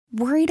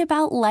Worried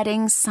about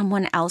letting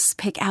someone else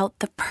pick out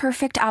the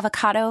perfect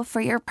avocado for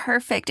your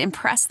perfect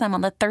impress them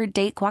on the third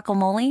date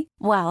guacamole?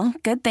 Well,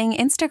 good thing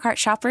Instacart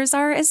shoppers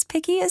are as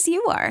picky as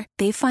you are.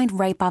 They find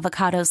ripe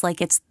avocados like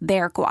it's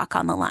their guac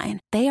on the line.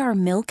 They are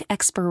milk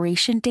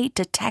expiration date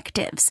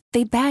detectives.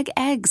 They bag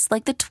eggs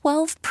like the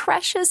 12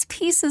 precious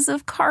pieces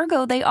of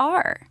cargo they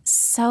are.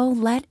 So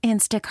let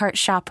Instacart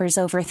shoppers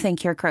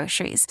overthink your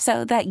groceries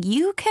so that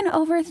you can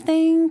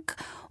overthink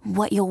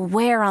what you'll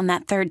wear on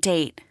that third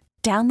date.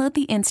 Download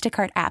the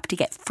Instacart app to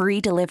get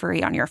free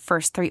delivery on your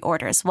first 3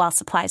 orders while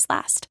supplies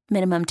last.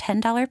 Minimum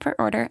 $10 per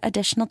order.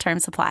 Additional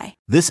terms apply.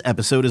 This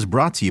episode is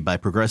brought to you by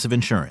Progressive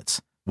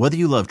Insurance. Whether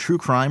you love true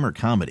crime or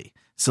comedy,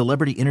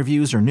 celebrity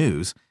interviews or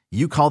news,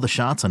 you call the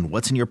shots on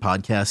what's in your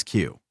podcast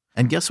queue.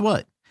 And guess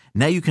what?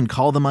 Now you can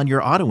call them on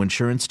your auto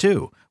insurance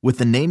too with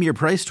the Name Your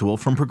Price tool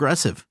from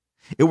Progressive.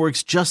 It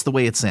works just the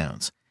way it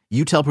sounds.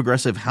 You tell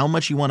Progressive how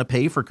much you want to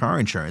pay for car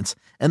insurance,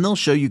 and they'll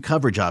show you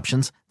coverage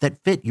options that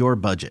fit your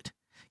budget.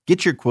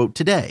 Get your quote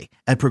today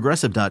at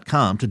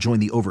Progressive.com to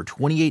join the over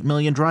 28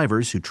 million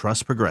drivers who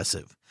trust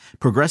Progressive.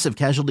 Progressive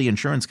Casualty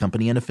Insurance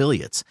Company and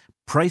Affiliates.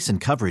 Price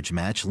and coverage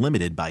match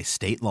limited by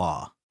state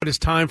law. It is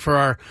time for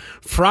our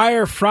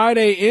Friar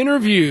Friday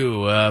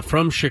interview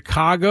from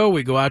Chicago.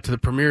 We go out to the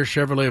Premier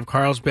Chevrolet of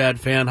Carlsbad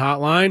fan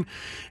hotline,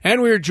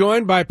 and we are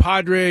joined by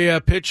Padre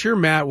pitcher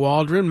Matt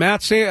Waldron.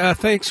 Matt,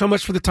 thanks so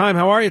much for the time.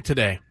 How are you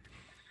today?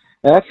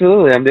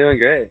 Absolutely. I'm doing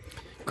great.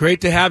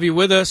 Great to have you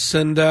with us,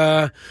 and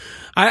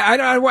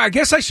I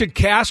guess I should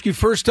ask you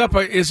first up,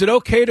 is it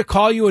okay to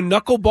call you a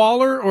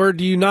knuckleballer, or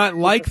do you not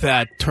like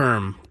that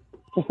term?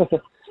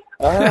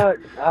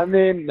 I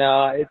mean,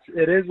 no,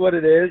 it is what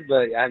it is,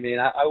 but I mean,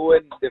 I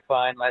wouldn't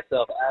define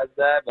myself as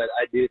that, but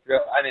I do throw.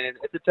 I mean,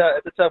 it's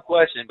a tough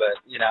question,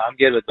 but you know, I'm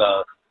good with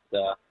both.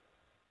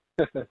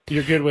 So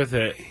you're good with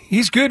it.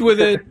 He's good with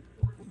it.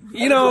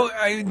 You know,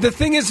 the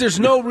thing is, there's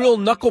no real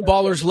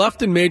knuckleballers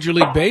left in Major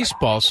League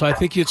Baseball, so I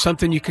think it's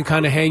something you can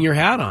kind of hang your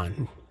hat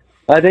on.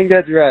 I think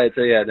that's right.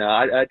 So yeah, no,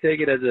 I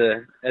take it as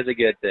a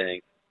good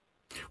thing.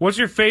 What's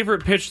your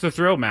favorite pitch to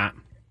throw, Matt?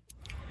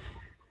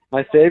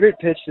 My favorite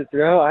pitch to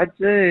throw, I'd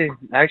say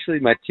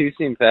actually my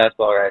two-seam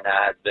fastball right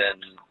now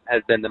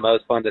has been the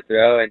most fun to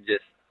throw, and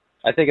just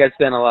I think I've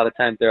spent a lot of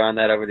time throwing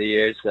that over the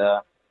years, so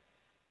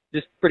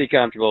just pretty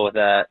comfortable with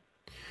that.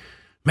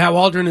 Matt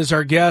Waldron is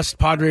our guest,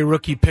 Padre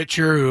rookie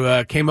pitcher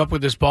who came up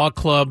with this ball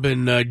club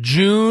in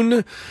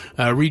June,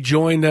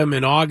 rejoined them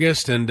in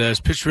August, and has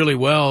pitched really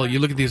well. You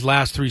look at these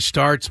last 3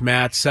 starts,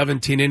 Matt,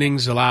 17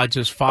 innings, allowed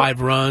just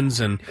 5 runs,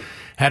 and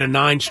had a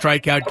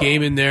 9-strikeout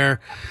game in there.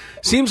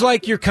 Seems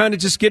like you're kind of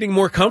just getting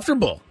more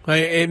comfortable.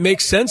 It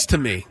makes sense to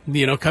me,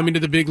 you know, coming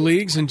to the big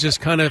leagues and just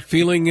kind of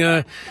feeling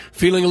a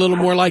little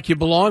more like you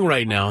belong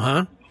right now,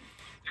 huh?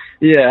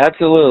 Yeah,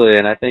 absolutely,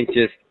 and I think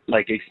just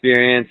like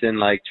experience and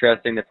like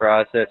trusting the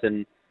process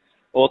and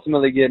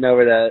ultimately getting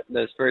over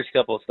those first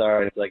couple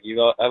starts. Like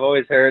I've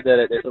always heard that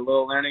it's a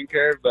little learning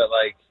curve, but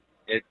like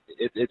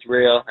it's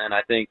real, and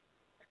I think,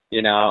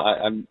 you know,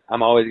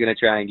 I'm always going to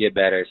try and get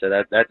better. So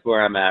that's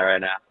where I'm at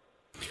right now.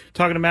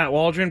 Talking to Matt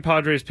Waldron,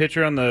 Padres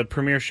pitcher on the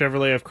Premier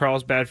Chevrolet of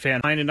Carlsbad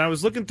fan line, and I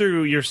was looking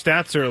through your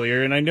stats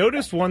earlier, and I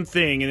noticed one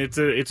thing, and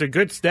it's a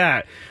good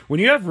stat. When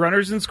you have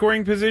runners in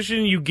scoring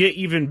position, you get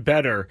even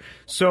better.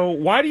 So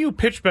why do you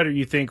pitch better,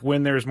 you think,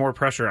 when there's more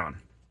pressure on?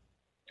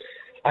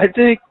 I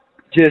think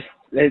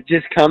it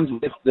just comes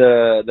with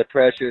the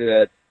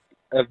pressure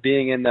of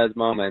being in those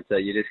moments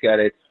that you just got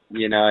to,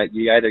 you know,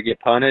 you either get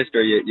punished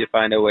or you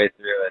find a way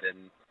through it,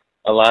 and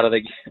a lot of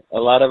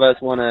us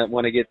want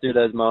to get through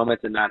those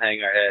moments and not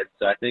hang our heads.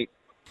 So I think,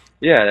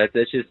 yeah,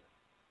 that's just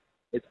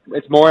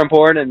it's more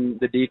important, and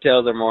the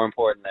details are more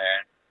important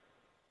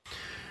there.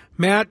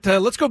 Matt,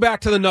 let's go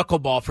back to the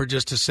knuckleball for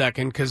just a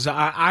second, because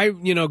I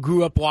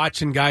grew up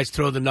watching guys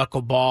throw the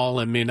knuckleball.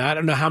 I mean, I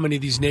don't know how many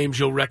of these names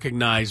you'll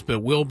recognize, but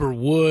Wilbur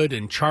Wood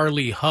and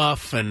Charlie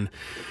Huff and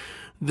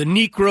the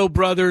Necro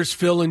brothers,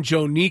 Phil and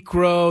Joe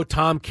Necro,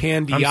 Tom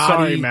Candiotti. I'm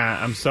sorry,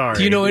 Matt. I'm sorry.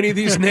 Do you know any of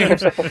these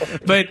names?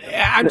 But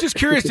I'm just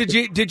curious,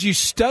 did you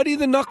study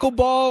the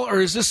knuckleball, or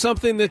is this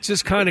something that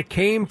just kind of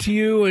came to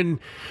you? And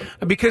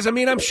because, I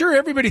mean, I'm sure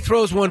everybody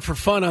throws one for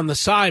fun on the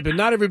side, but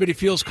not everybody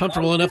feels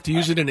comfortable enough to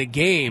use it in a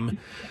game.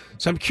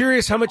 So I'm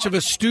curious how much of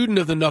a student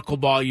of the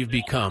knuckleball you've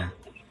become.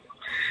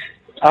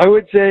 I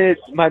would say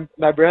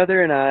my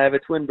brother and I have a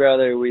twin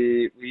brother.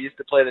 We used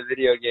to play the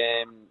video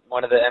game,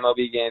 one of the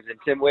MLB games, and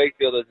Tim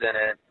Wakefield was in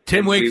it.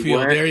 Tim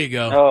Wakefield, there you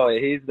go. Oh,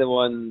 he's the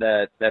one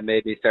that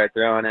made me start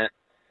throwing it.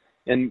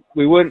 And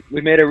we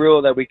made a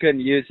rule that we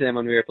couldn't use him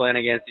when we were playing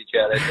against each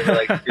other. So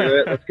we're like,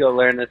 screw it, let's go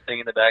learn this thing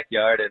in the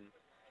backyard. And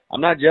I'm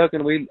not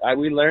joking, we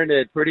learned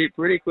it pretty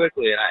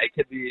quickly. And it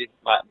could be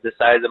the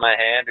size of my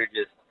hand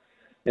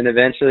and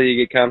eventually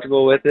you get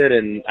comfortable with it.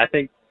 And I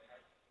think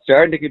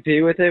starting to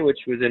compete with it, which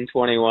was in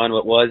 21,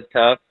 what was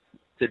tough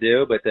to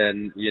do, but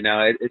then, you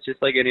know, it's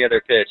just like any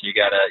other pitch. You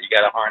gotta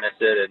harness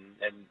it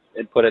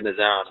and put it in the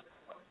zone.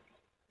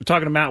 We're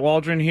talking to Matt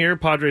Waldron here,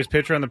 Padres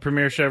pitcher on the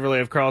premier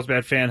Chevrolet of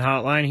Carlsbad fan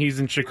hotline. He's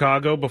in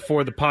Chicago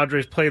before the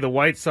Padres play the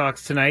White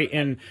Sox tonight.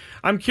 And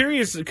I'm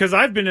curious because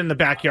I've been in the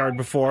backyard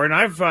before, and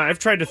I've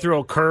tried to throw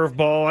a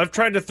curveball. I've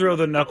tried to throw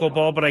the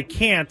knuckleball, but I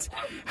can't.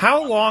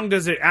 How long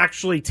does it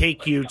actually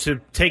take you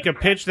to take a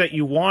pitch that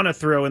you want to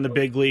throw in the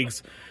big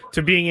leagues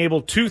to being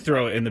able to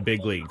throw it in the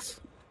big leagues?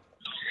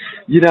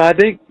 I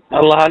think a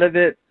lot of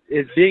it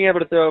is being able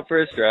to throw a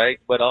first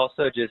strike, but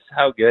also just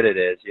how good it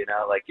is,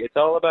 it's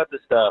all about the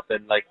stuff.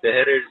 And the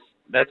hitters,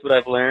 that's what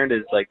I've learned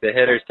is the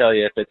hitters tell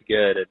you if it's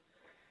good. And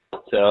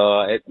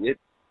so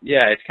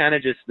it's kind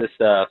of just the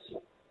stuff,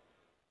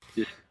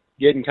 just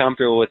getting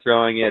comfortable with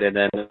throwing it and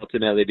then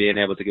ultimately being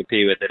able to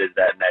compete with it is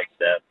that next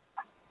step.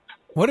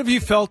 What have you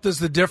felt is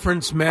the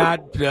difference,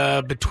 Matt,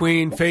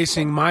 between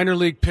facing minor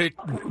league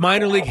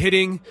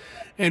hitting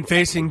and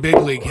facing big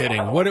league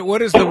hitting?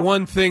 What is the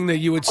one thing that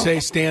you would say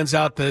stands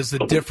out as the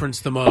difference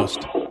the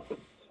most?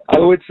 I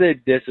would say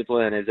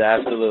discipline is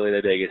absolutely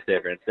the biggest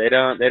difference. They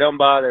don't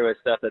bother with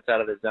stuff that's out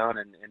of the zone,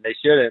 and they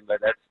shouldn't, but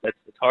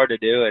it's hard to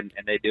do, and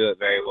they do it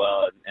very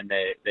well, and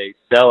they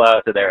sell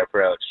out to their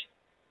approach.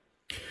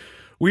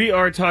 We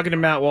are talking to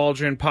Matt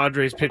Waldron,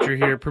 Padres pitcher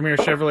here, premier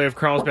Chevrolet of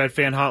Carlsbad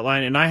fan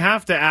hotline. And I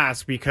have to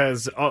ask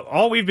because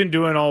all we've been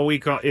doing all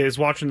week is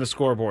watching the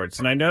scoreboards.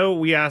 And I know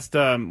we asked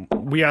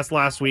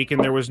last week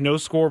and there was no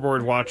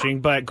scoreboard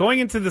watching. But going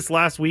into this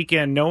last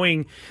weekend,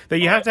 knowing that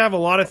you have to have a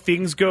lot of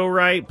things go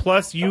right,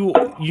 plus you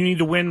need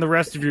to win the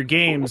rest of your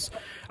games.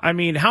 I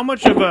mean, how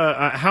much of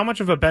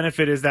a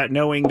benefit is that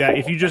knowing that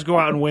if you just go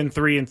out and win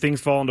 3 and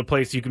things fall into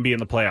place, you can be in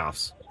the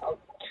playoffs?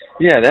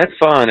 Yeah, that's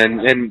fun,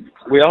 and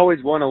we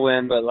always want to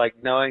win, but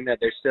knowing that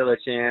there's still a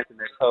chance and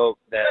there's hope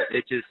that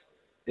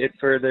it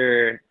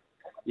further,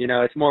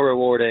 it's more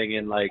rewarding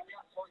and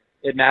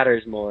it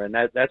matters more, and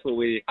that's what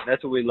we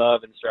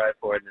love and strive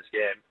for in this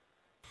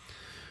game.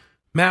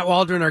 Matt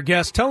Waldron, our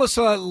guest. Tell us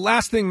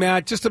last thing,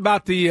 Matt, just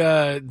about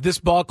the this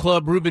ball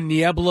club. Ruben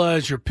Niebla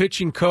as your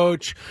pitching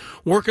coach,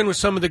 working with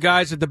some of the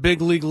guys at the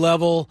big league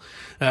level,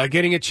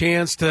 getting a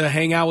chance to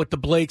hang out with the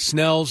Blake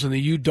Snells and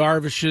the Yu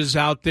Darvishes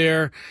out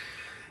there.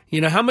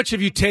 How much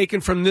have you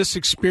taken from this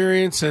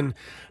experience, and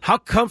how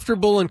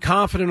comfortable and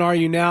confident are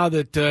you now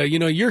that,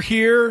 you're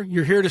here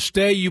to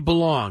stay, you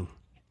belong?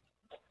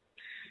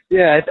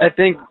 Yeah, I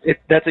think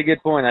that's a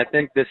good point. I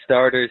think the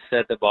starters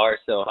set the bar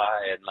so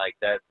high, and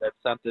that's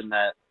something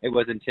that it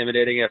was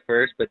intimidating at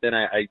first, but then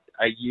I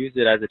use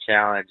it as a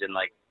challenge, and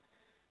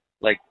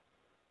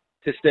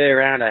to stay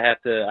around, I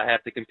have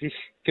to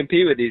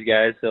compete with these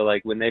guys. So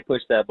when they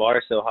push that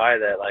bar so high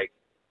that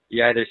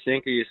you either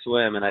sink or you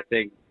swim, and I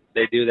think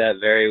they do that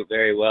very,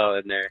 very well,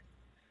 and they're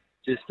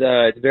just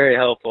it's very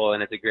helpful,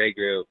 and it's a great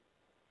group.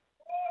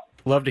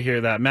 Love to hear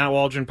that. Matt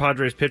Waldron,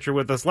 Padres pitcher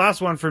with us.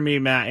 Last one for me,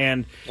 Matt,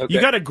 and okay. You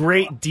got a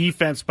great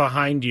defense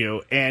behind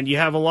you, and you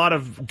have a lot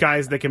of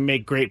guys that can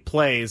make great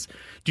plays.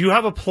 Do you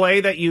have a play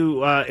that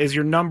you is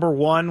your number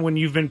one when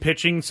you've been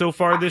pitching so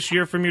far this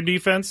year from your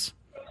defense?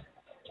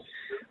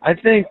 I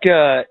think,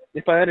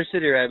 if I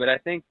understood you right, but I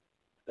think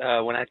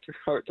when I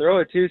throw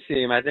a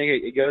two-seam, I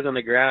think it goes on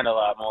the ground a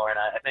lot more, and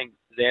I think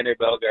Xander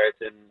Bogaerts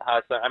and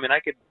Hassan. I mean,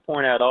 I could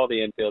point out all the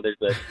infielders,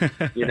 but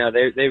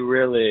they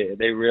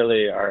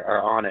really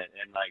are on it,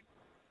 and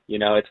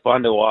it's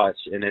fun to watch,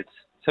 and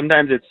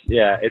sometimes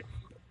it's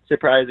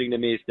surprising to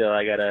me still.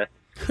 I gotta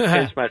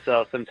pinch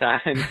myself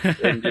sometimes,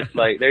 and just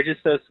they're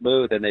just so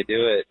smooth and they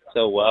do it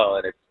so well,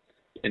 and it's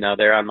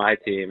they're on my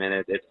team,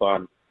 and it's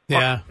fun.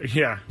 Yeah.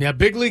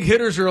 Big league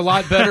hitters are a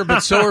lot better,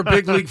 but so are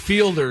big league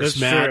fielders,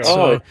 Matt.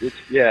 So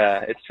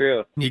it's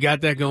true. You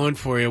got that going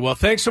for you. Well,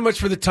 thanks so much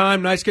for the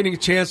time. Nice getting a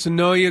chance to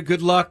know you.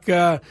 Good luck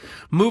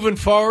moving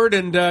forward,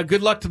 and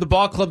good luck to the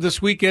ball club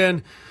this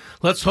weekend.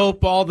 Let's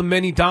hope all the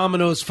many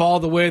dominoes fall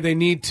the way they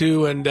need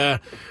to, and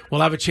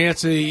we'll have a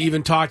chance to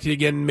even talk to you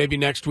again maybe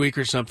next week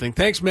or something.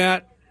 Thanks,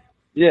 Matt.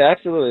 Yeah,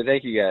 absolutely.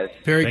 Thank you, guys.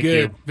 Very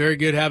good. Very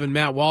good having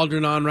Matt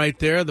Waldron on right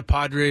there, the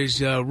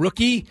Padres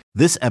rookie.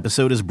 This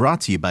episode is brought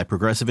to you by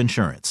Progressive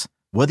Insurance.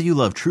 Whether you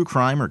love true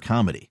crime or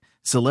comedy,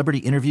 celebrity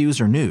interviews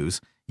or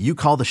news, you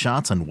call the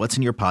shots on what's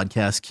in your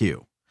podcast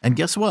queue. And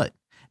guess what?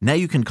 Now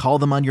you can call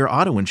them on your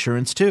auto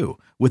insurance too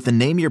with the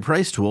Name Your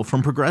Price tool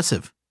from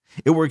Progressive.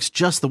 It works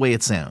just the way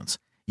it sounds.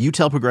 You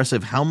tell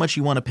Progressive how much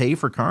you want to pay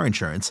for car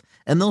insurance,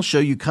 and they'll show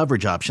you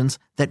coverage options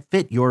that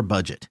fit your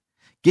budget.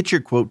 Get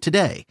your quote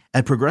today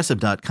at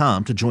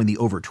Progressive.com to join the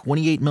over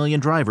 28 million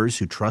drivers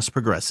who trust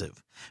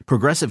Progressive.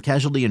 Progressive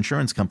Casualty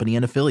Insurance Company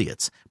and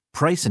Affiliates.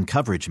 Price and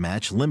coverage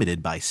match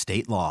limited by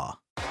state law.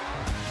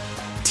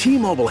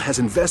 T-Mobile has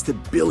invested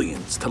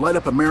billions to light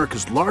up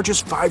America's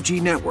largest 5G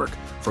network,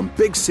 from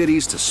big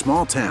cities to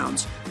small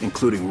towns,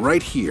 including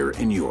right here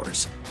in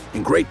yours.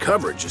 And great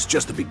coverage is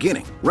just the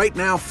beginning. Right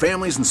now,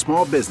 families and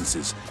small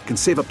businesses can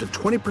save up to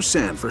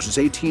 20% versus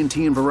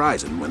AT&T and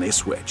Verizon when they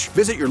switch.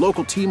 Visit your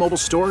local T-Mobile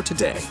store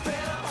today.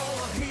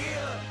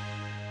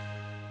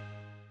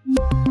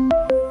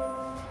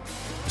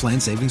 Plan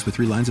savings with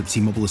 3 lines of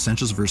T-Mobile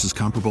Essentials versus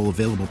comparable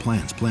available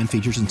plans. Plan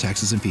features and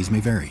taxes and fees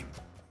may vary.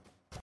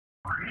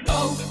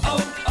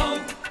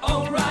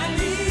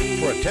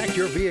 We're at Protect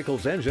your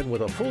vehicle's engine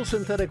with a full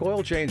synthetic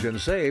oil change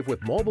and save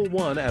with Mobile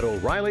One at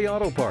O'Reilly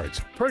Auto Parts.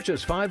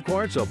 Purchase 5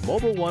 quarts of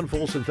Mobile One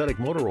full synthetic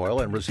motor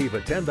oil and receive a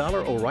 $10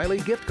 O'Reilly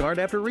gift card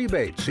after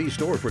rebate. See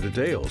store for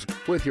details.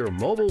 With your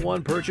Mobile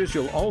One purchase,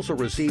 you'll also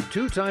receive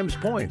 2 times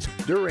points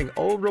during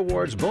O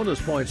Rewards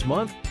Bonus Points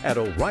Month at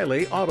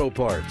O'Reilly Auto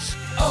Parts.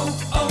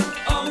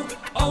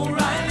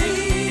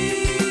 O'Reilly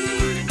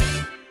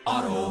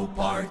Auto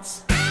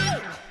Parts.